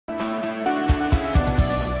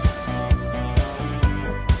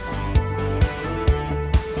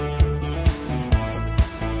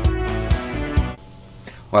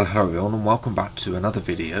Well, hello everyone and welcome back to another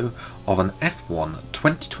video of an F1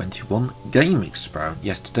 2021 game experiment.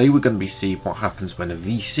 Yes, today we're going to be seeing what happens when a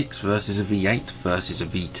V6 versus a V8 versus a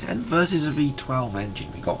V10 versus a V12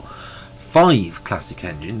 engine. We've got 5 classic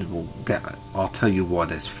engines. I'll tell you why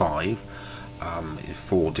there's 5,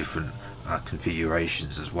 4 different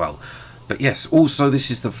configurations as well. But yes, also this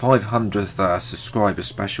is the 500th subscriber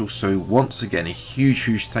special, so once again a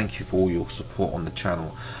huge thank you for all your support on the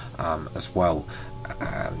channel as well,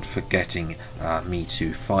 and for getting me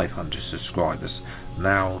to 500 subscribers.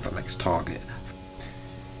 Now the next target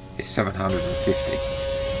is 750.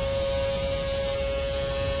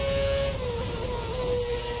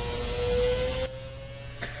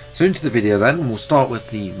 So into the video then, we'll start with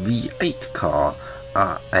the V8 car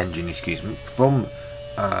engine, from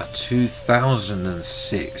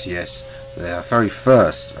 2006. Yes, the very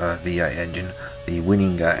first V8 engine, the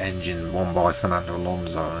winning engine won by Fernando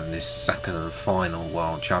Alonso in this second and final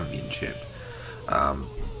World Championship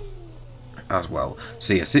as well.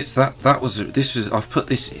 So yes, it's I've put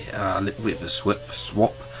this a little bit of a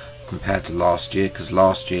swap compared to last year, because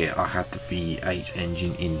last year I had the V8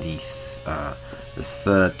 engine in the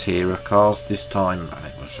third tier of cars. This time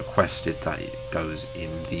it was requested that it goes in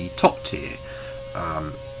the top tier.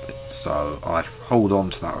 So I've hold on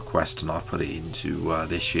to that request and I've put it into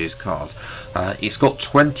this year's cars. It's got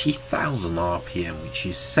 20,000 RPM, which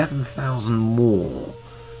is 7,000 more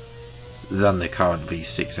than the current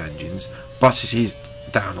V6 engines, but it is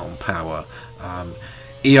down on power.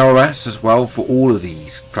 ERS as well for all of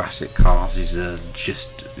these classic cars is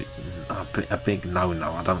just a big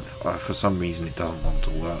no-no. I don't, for some reason it doesn't want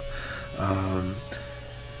to work.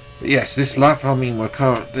 Yes, this lap, I mean,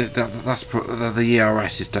 the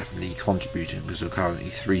ERS is definitely contributing, because we're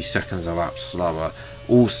currently 3 seconds a lap slower.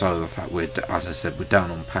 Also, the fact as I said, we're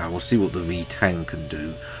down on power. We'll see what the V10 can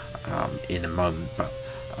do in a moment, but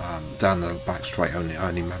down the back straight,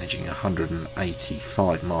 only managing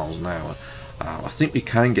 185 miles an hour. I think we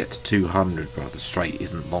can get to 200, but the straight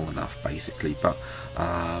isn't long enough, basically. But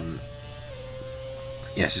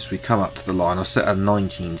yes, as we come up to the line, I'll set a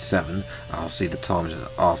 19.7. I'll see the times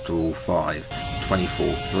after all 5.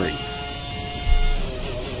 24.3.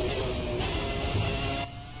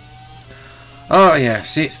 Oh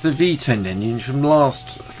yes, it's the V10 engine from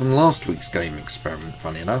last week's game experiment.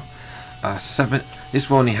 Funny enough, this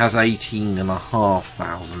one only has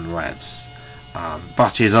 18,500 revs,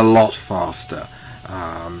 but is a lot faster.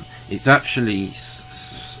 It's actually,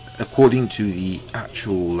 according to the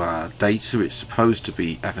actual data, it's supposed to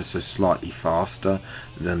be ever so slightly faster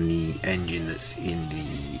than the engine that's in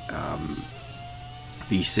the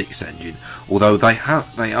V6 engine. Although they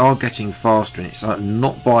are getting faster, and it's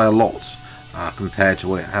not by a lot compared to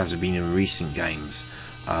what it has been in recent games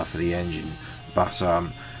for the engine. But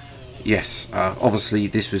yes, obviously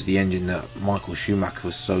this was the engine that Michael Schumacher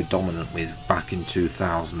was so dominant with back in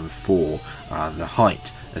 2004. The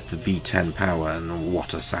height of the V10 power, and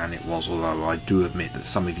what a sound it was, although I do admit that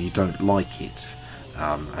some of you don't like it,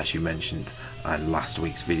 as you mentioned in last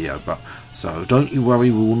week's video. But so don't you worry,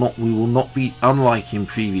 we will not be, unlike in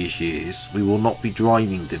previous years, we will not be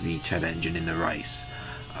driving the V10 engine in the race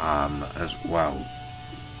as well.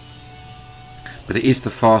 But it is the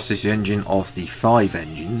fastest engine of the 5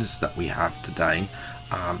 engines that we have today.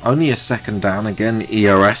 Only a second down. Again,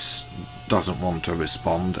 ERS doesn't want to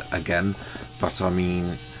respond again, but I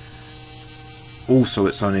mean, also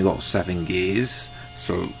it's only got 7 gears.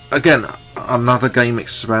 So again, another game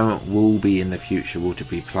experiment will be in the future, will to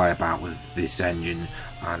be play about with this engine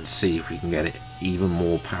and see if we can get it even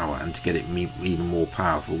more power, and to get it even more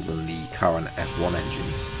powerful than the current F1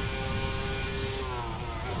 engine.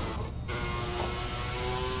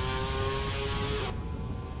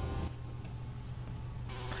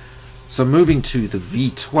 So moving to the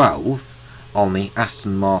V12 on the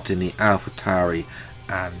Aston Martin, the AlphaTauri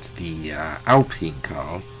and the Alpine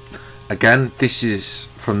car. Again, this is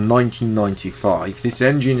from 1995. This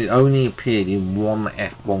engine only appeared in one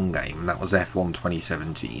F1 game, and that was F1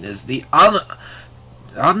 2017 as the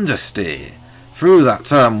understeer. Through that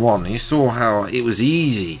turn 1, you saw how it was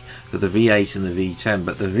easy for the V8 and the V10,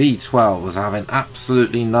 but the V12 was having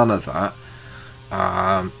absolutely none of that.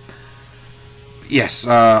 Yes,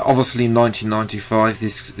 obviously in 1995,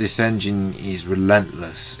 this engine is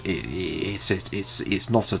relentless. It's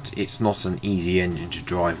not an easy engine to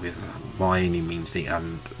drive with by any means.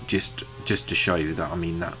 And just to show you that, I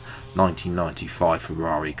mean, that 1995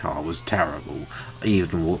 Ferrari car was terrible.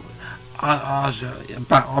 Even I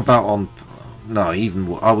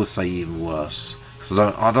would say even worse, because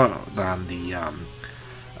I don't than the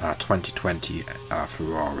 2020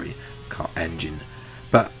 Ferrari car engine.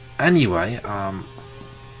 But anyway,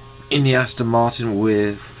 in the Aston Martin,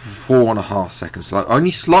 we're 4.5 seconds slow, only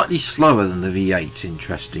slightly slower than the V8,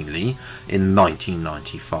 interestingly, in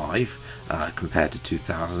 1995 compared to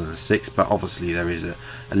 2006. But obviously there is a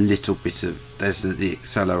little bit of, there's the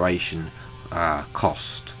acceleration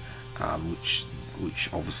cost, which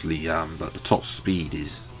obviously, but the top speed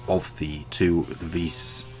is of the two, the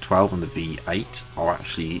V12 and the V8 are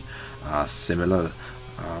actually similar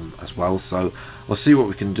as well. So we'll see what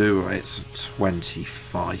we can do. It's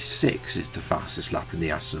 25.6. It's the fastest lap in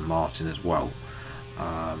the Aston Martin as well.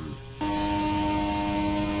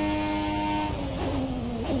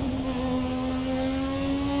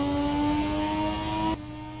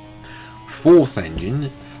 Fourth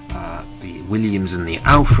engine, the Williams and the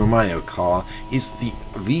Alfa Romeo car, is the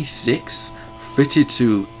V6 fitted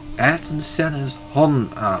to Ayrton Senna's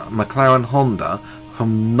McLaren Honda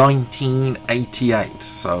from 1988.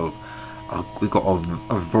 So we've got a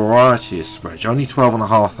variety of spreads, only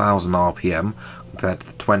 12,500 RPM compared to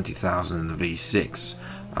the 20,000 in the V6,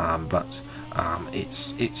 but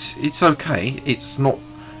it's okay. It's not,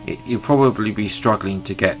 you'll probably be struggling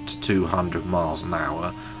to get to 200 miles an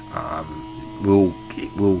hour.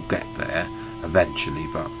 It will get there eventually,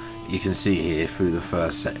 but you can see here through the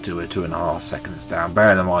first sector we're 2.5 seconds down.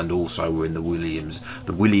 Bearing in mind also we're in the Williams.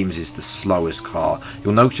 The Williams is the slowest car.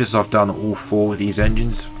 You'll notice I've done all four of these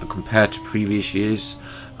engines compared to previous years.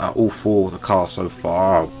 All four of the cars so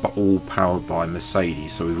far are all powered by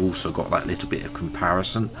Mercedes, so we've also got that little bit of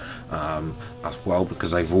comparison as well, because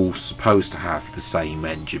they've all supposed to have the same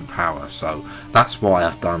engine power. So that's why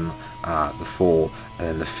I've done the four, and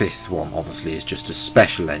then the fifth one obviously is just a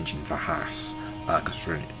special engine for Haas,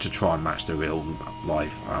 to try and match the real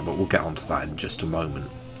life, but we'll get onto that in just a moment.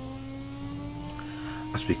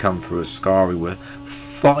 As we come through Ascari, we're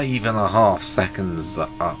 5.5 seconds up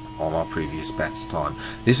on our previous bets time.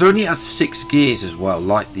 This only has 6 gears as well,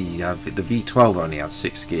 like the V12 only has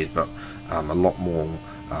 6 gears, but a lot more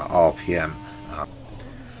RPM.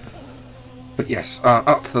 But yes,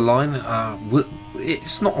 up to the line,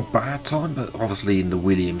 it's not a bad time, but obviously in the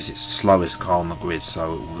Williams it's the slowest car on the grid,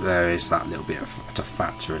 so there is that little bit to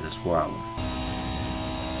factor in as well.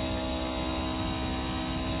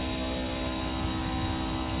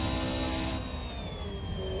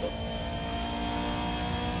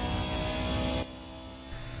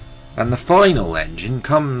 And the final engine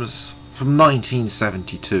comes from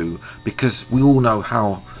 1972, because we all know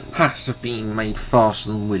how Haas have been made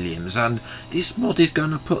faster than Williams, and this mod is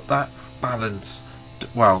going to put that balance,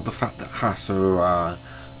 well, the fact that Haas are,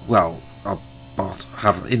 but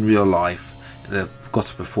have in real life, they've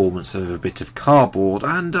got a performance of a bit of cardboard,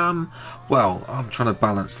 and well, I'm trying to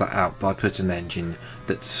balance that out by putting an engine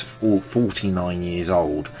that's 49 years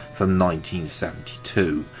old from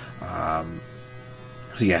 1972.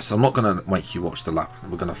 So yes, I'm not going to make you watch the lap.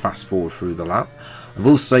 We're going to fast forward through the lap. I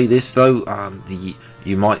will say this though,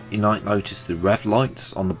 you might notice the red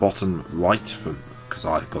lights on the bottom right, because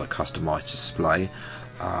I've got a customised display.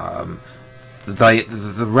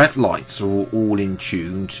 The red lights are all in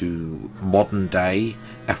tune to modern day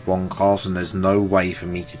F1 cars, and there's no way for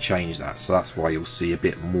me to change that. So that's why you'll see a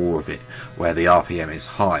bit more of it, where the RPM is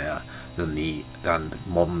higher than the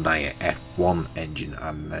modern day F1 engine,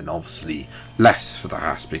 and then obviously less for the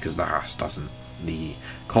Haas, because the Haas the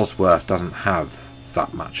Cosworth doesn't have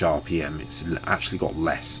that much RPM. It's actually got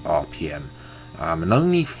less RPM, and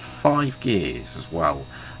only 5 gears as well,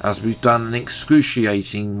 as we've done an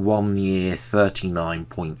excruciating 1 year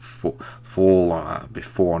 39.4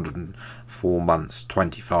 404 months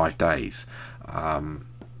 25 days. But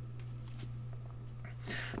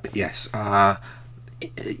yes,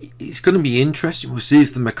 it's going to be interesting. We'll see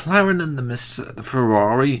if the McLaren and the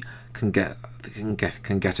Ferrari can get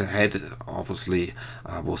ahead. Obviously,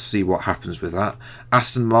 we'll see what happens with that.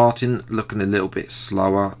 Aston Martin looking a little bit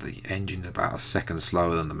slower. The engine about a second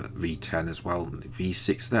slower than the V10 as well. The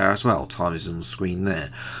V6 there as well. Time is on the screen there.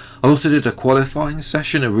 I also did a qualifying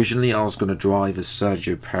session. Originally, I was going to drive as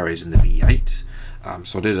Sergio Perez in the V8.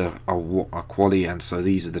 So I did a quali, and so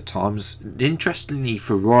these are the times. Interestingly,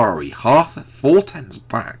 Ferrari 4 tenths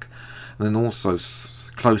back, and then also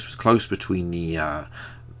close between the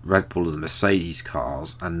Red Bull and the Mercedes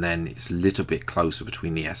cars, and then it's a little bit closer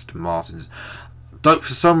between the Aston Martins. For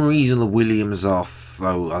some reason, the Williams are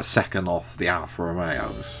a second off the Alfa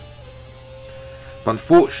Romeos. But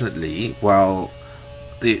unfortunately, well,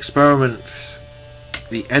 the experiment,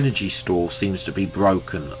 the energy store seems to be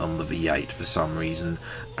broken on the V8 for some reason,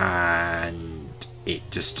 and it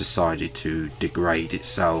just decided to degrade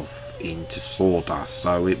itself into sawdust.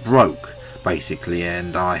 So it broke basically,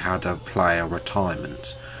 and I had a player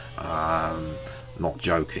retirement. Not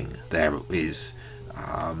joking, there it is.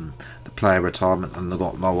 the player retirement, and they've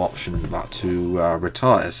got no option but to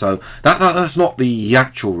retire. So that's not the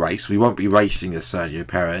actual race. We won't be racing as Sergio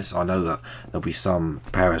Perez. I know that there'll be some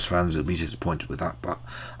Perez fans that'll be disappointed with that, but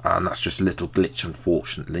that's just a little glitch,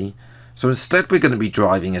 unfortunately. So instead we're going to be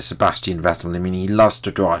driving a Sebastian Vettel. I mean, he loves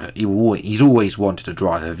to drive it. He's always wanted to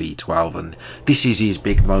drive a V12, and this is his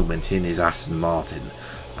big moment in his Aston Martin.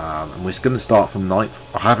 And we're going to start from 9th.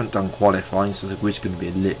 I haven't done qualifying, so the grid's going to be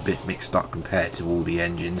a little bit mixed up compared to all the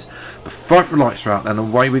engines. But 5 lights are out, then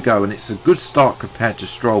away we go, and it's a good start compared to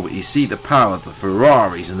Stroll. But you see the power of the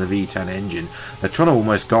Ferraris and the V10 engine. They're trying to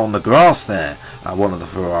almost go on the grass there. One of the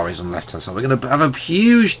Ferraris on the left hand side. We're going to have a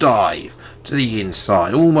huge dive to the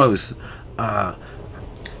inside, almost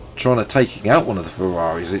trying to taking out one of the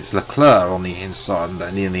Ferraris. It's Leclerc on the inside, and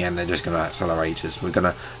then in the end they're just going to accelerate us. We're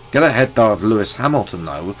going to get ahead though of Lewis Hamilton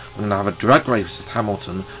though. We're going to have a drag race with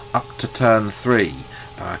Hamilton up to turn 3.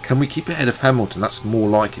 Can we keep ahead of Hamilton? That's more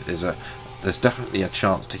like it. There's definitely a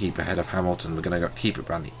chance to keep ahead of Hamilton. We're going to keep it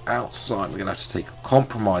around the outside. We're going to have to take a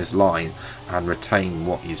compromise line and retain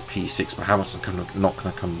what is P6. But Hamilton's not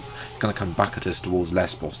going to come back at us towards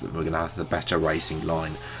Lesbos. That we're going to have the better racing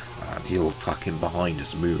line. And he'll tuck in behind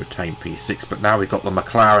us and we retain P6. But now we've got the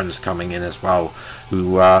McLarens coming in as well,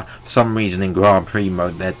 who for some reason in Grand Prix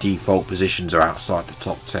mode their default positions are outside the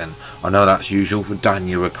top 10. I know that's usual for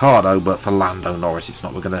Daniel Ricciardo, but for Lando Norris it's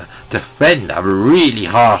not. We're going to defend really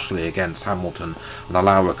harshly against Hamilton and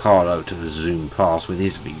allow Ricciardo to zoom past with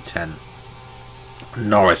his V10.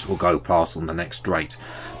 Norris will go past on the next straight.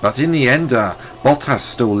 But in the end, Bottas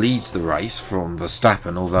still leads the race from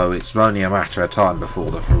Verstappen, although it's only a matter of time before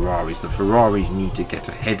the Ferraris. The Ferraris need to get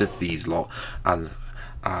ahead of these lot and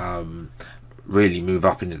really move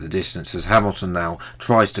up into the distance, as Hamilton now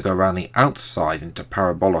tries to go around the outside into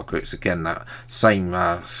parabolic. It's again that same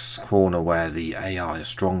corner where the AI is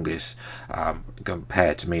strongest.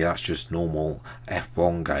 Compared to me, that's just normal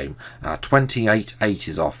F1 game. 28.8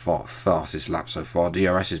 is our fastest lap so far.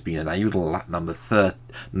 DRS has been enabled on lap number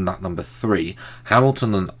 3.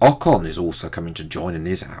 Hamilton and Ocon is also coming to join in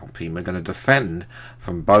his Alpine. We're going to defend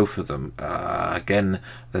from both of them. Again,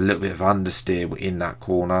 a little bit of understeer in that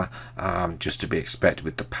corner, just to be expected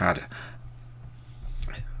with the pad.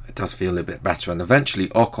 It does feel a little bit better, and eventually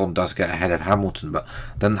Ocon does get ahead of Hamilton, but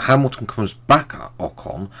then Hamilton comes back at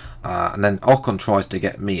Ocon, and then Ocon tries to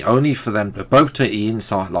get me, only for them to both take the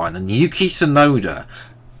inside line, and Yuki Tsunoda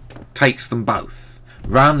takes them both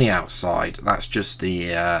round the outside. That's just the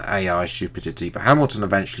AI stupidity, but Hamilton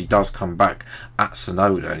eventually does come back at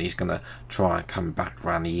Tsunoda, and he's going to try and come back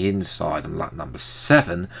around the inside on lap number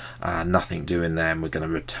 7. Nothing doing there, and we're going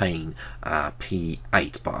to retain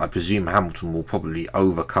P8, but I presume Hamilton will probably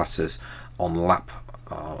overcut us on lap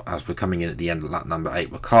as we're coming in at the end of lap number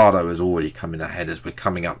 8. Ricciardo is already coming ahead as we're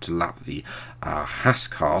coming up to lap the Haas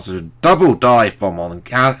cars. There's a double dive bomb on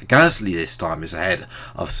Gasly. This time is ahead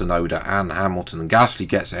of Tsunoda and Hamilton, and Gasly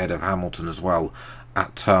gets ahead of Hamilton as well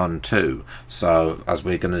at turn 2. So as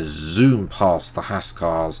we're going to zoom past the Haas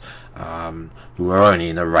cars, who are only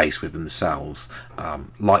in a race with themselves,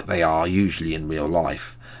 like they are usually in real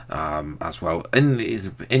life. As well. Into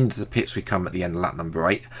the pits we come at the end of lap number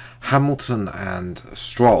 8. Hamilton and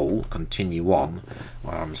Stroll continue on.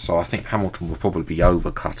 So I think Hamilton will probably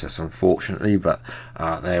overcut us, unfortunately, but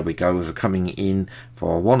there we go. As we're coming in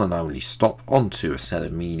for a one and only stop onto a set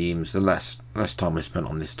of mediums. The less time we spent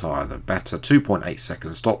on this tyre, the better. 2.8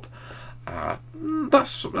 second stop.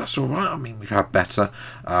 That's all right. I mean, we've had better.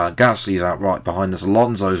 Gasly's out right behind us.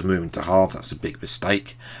 Alonso's moving to hard. That's a big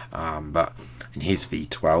mistake. But in his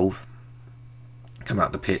V12, come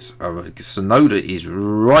out the pits. Tsunoda is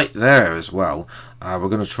right there as well. We're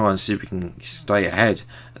going to try and see if we can stay ahead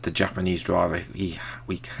of the Japanese driver.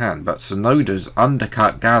 We can, but Tsunoda's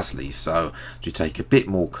undercut Gasly, so to take a bit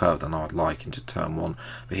more curve than I'd like into turn 1.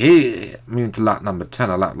 But here, moving to lap number 10,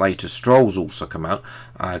 a lap later, Stroll's also come out.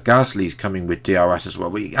 Gasly's coming with DRS as well.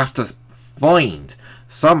 We have to find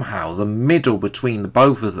somehow the middle between the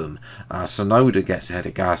both of them. Tsunoda gets ahead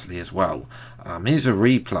of Gasly as well. Here's a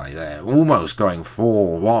replay there, almost going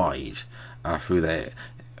 4 wide through there.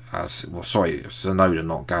 Tsunoda,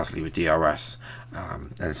 not Gasly, with DRS,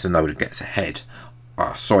 and Tsunoda gets ahead.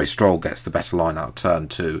 Stroll gets the better line out of turn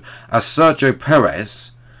 2. As Sergio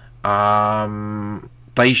Perez,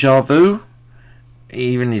 deja vu.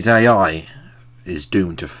 Even his AI is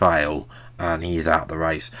doomed to fail, and he's out of the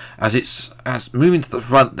race. As moving to the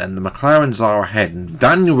front, then the McLarens are ahead, and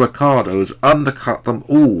Daniel Ricciardo has undercut them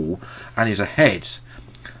all and is ahead.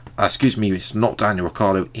 Excuse me, it's not Daniel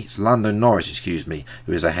Ricciardo, it's Lando Norris, excuse me,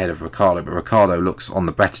 who is ahead of Ricciardo, but Ricciardo looks on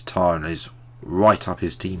the better tyre and is right up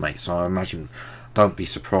his teammates, so I imagine, don't be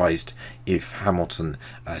surprised if Hamilton,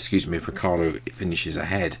 if Ricciardo finishes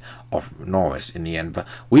ahead of Norris in the end. But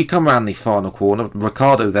we come around the final corner.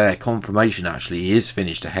 Ricciardo there, confirmation actually, he is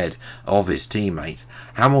finished ahead of his teammate.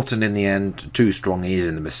 Hamilton in the end, too strong, he is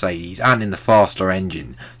in the Mercedes and in the faster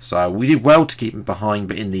engine. So we did well to keep him behind,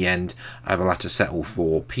 but in the end, I will have to settle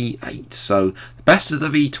for P8. So the best of the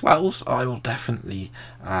V12s, I will definitely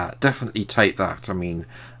take that. I mean,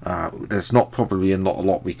 there's not probably not a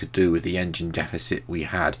lot we could do with the engine deficit we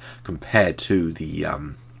had compared to the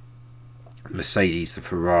Mercedes, the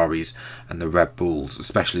Ferraris and the Red Bulls,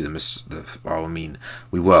 especially well, I mean,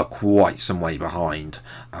 we were quite some way behind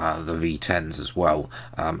the V10s as well.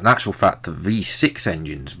 In actual fact, the V6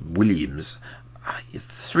 engines, Williams,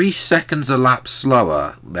 3 seconds a lap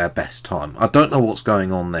slower their best time. I don't know what's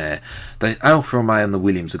going on there. The Alfa Romeo and the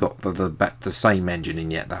Williams have got the same engine,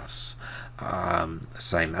 and yet that's the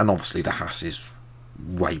same. And obviously the Haas is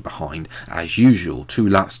way behind as usual, 2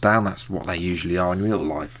 laps down. That's what they usually are in real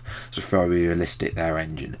life. So very realistic, their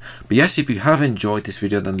engine. But yes, if you have enjoyed this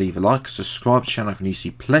video, then leave a like, subscribe to the channel, and you see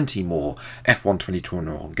plenty more F1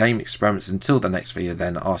 2021 game experiments. Until the next video,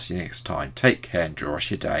 then I'll see you next time. Take care, enjoy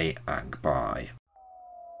your day, and goodbye.